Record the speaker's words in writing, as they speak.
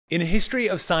In a History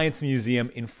of Science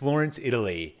museum in Florence,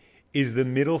 Italy, is the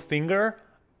middle finger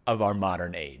of our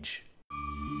modern age.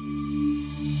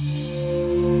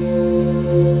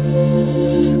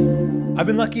 I've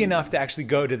been lucky enough to actually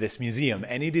go to this museum,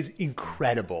 and it is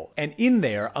incredible. And in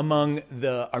there, among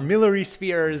the armillary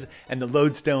spheres and the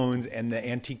lodestones and the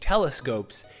antique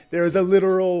telescopes, there is a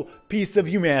literal piece of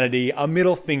humanity, a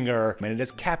middle finger, and it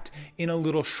is kept in a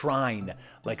little shrine,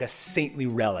 like a saintly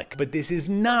relic. But this is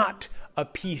not a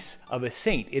piece of a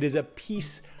saint. It is a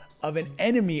piece of an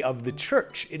enemy of the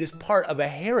church. It is part of a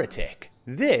heretic.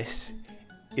 This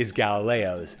is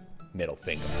Galileo's middle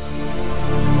finger.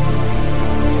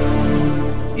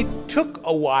 It took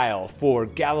a while for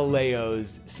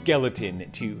Galileo's skeleton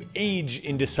to age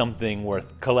into something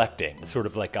worth collecting, sort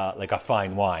of like a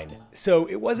fine wine. So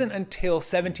it wasn't until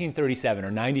 1737,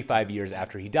 or 95 years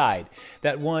after he died,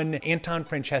 that one Anton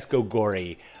Francesco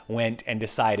Gori went and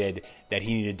decided that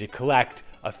he needed to collect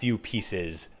a few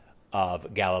pieces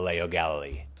of Galileo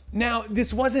Galilei. Now,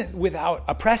 this wasn't without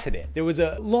a precedent. There was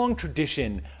a long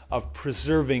tradition of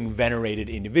preserving venerated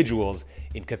individuals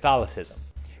in Catholicism.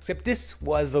 Except this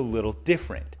was a little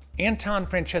different. Anton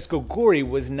Francesco Gori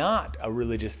was not a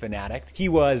religious fanatic. He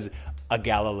was a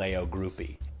Galileo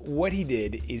groupie. What he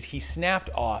did is he snapped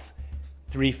off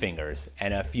 3 fingers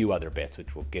and a few other bits,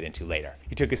 which we'll get into later.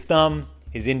 He took his thumb,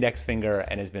 his index finger,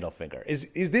 and his middle finger. Is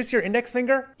this your index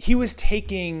finger? He was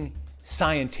taking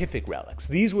scientific relics.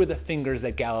 These were the fingers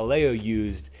that Galileo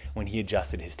used when he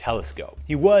adjusted his telescope.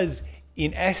 He was,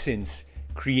 in essence,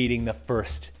 creating the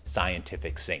first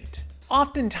scientific saint.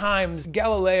 Oftentimes,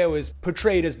 Galileo is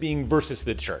portrayed as being versus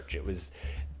the church. It was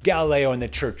Galileo and the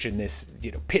church in this,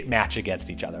 pit match against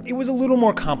each other. It was a little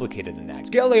more complicated than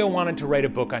that. Galileo wanted to write a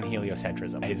book on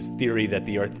heliocentrism, his theory that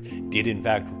the Earth did in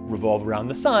fact revolve around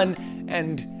the sun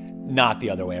and not the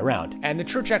other way around. And the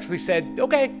church actually said,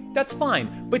 okay, that's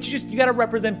fine, but you gotta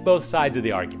represent both sides of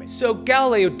the argument. So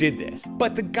Galileo did this,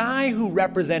 but the guy who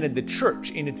represented the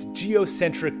church in its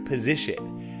geocentric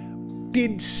position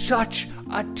did such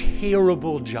a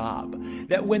terrible job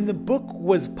that when the book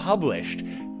was published,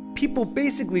 people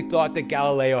basically thought that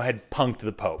Galileo had punked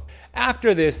the Pope.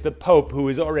 After this, the Pope, who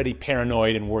was already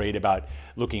paranoid and worried about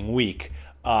looking weak,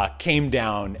 came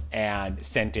down and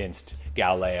sentenced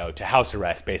Galileo to house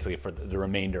arrest basically for the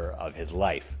remainder of his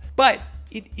life. But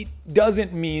it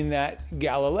doesn't mean that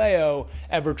Galileo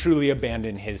ever truly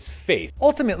abandoned his faith.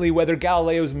 Ultimately, whether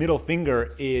Galileo's middle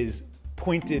finger is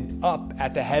pointed up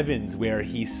at the heavens where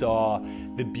he saw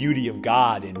the beauty of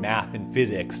God in math and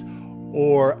physics,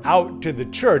 or out to the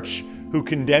church who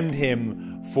condemned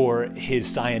him for his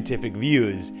scientific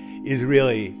views, is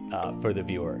really for the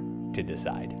viewer to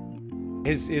decide.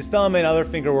 His thumb and other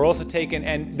finger were also taken,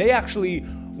 and they actually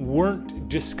weren't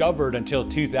discovered until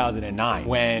 2009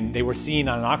 when they were seen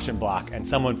on an auction block and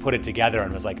someone put it together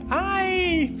and was like,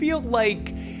 I feel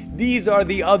like these are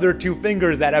the other 2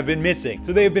 fingers that have been missing.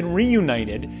 So they have been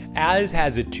reunited, as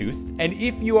has a tooth. And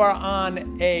if you are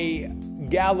on a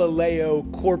Galileo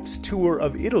corpse tour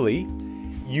of Italy,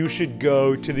 you should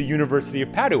go to the University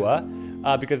of Padua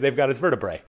because they've got his vertebrae.